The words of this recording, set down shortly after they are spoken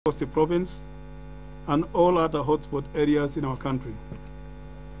Coast Province and all other hotspot areas in our country.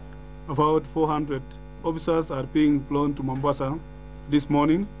 About 400 officers are being flown to Mombasa this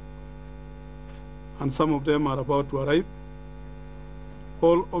morning, and some of them are about to arrive.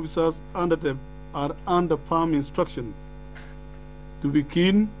 All officers are under firm instructions to be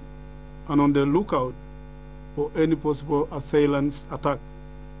keen and on the lookout for any possible assailant's attack.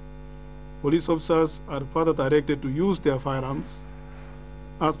 Police officers are further directed to use their firearms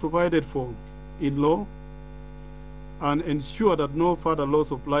as provided for in law and ensure that no further loss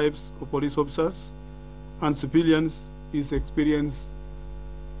of lives of police officers and civilians is experienced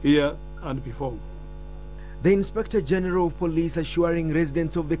here and before. The Inspector General of Police assuring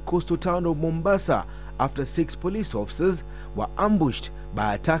residents of the coastal town of Mombasa after 6 police officers were ambushed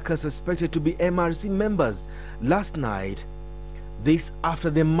by attackers suspected to be MRC members last night. This after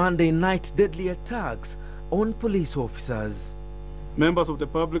the Monday night deadly attacks on police officers. Members of the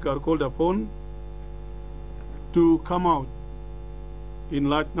public are called upon to come out in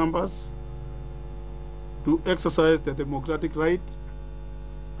large numbers to exercise their democratic right,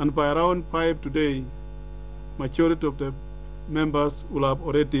 and by around 5 today, majority of the members will have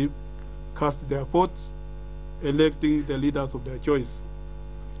already cast their votes, electing the leaders of their choice.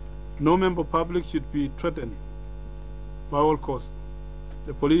 No member public should be threatened by all costs.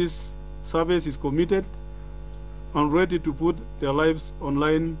 The police service is committed and ready to put their lives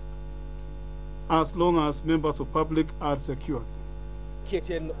online as long as members of public are secured.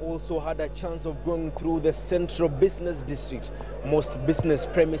 KTN also had a chance of going through the central business district. Most business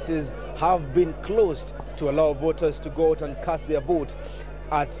premises have been closed to allow voters to go out and cast their vote.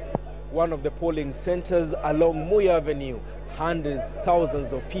 At one of the polling centers along Moya Avenue, hundreds,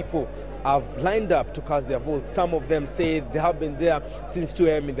 thousands of people have lined up to cast their votes. Some of them say they have been there since 2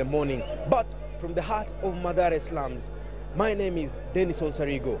 a.m. in the morning. But from the heart of Mathare slums, my name is Dennis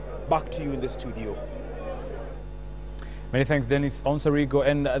Onsarigo. Back to you in the studio. Many thanks, Dennis Onsarigo.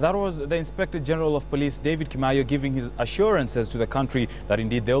 And that was the Inspector General of Police, David Kimaiyo, giving his assurances to the country that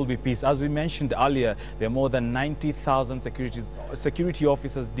indeed there will be peace. As we mentioned earlier, there are more than 90,000 security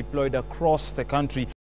officers deployed across the country.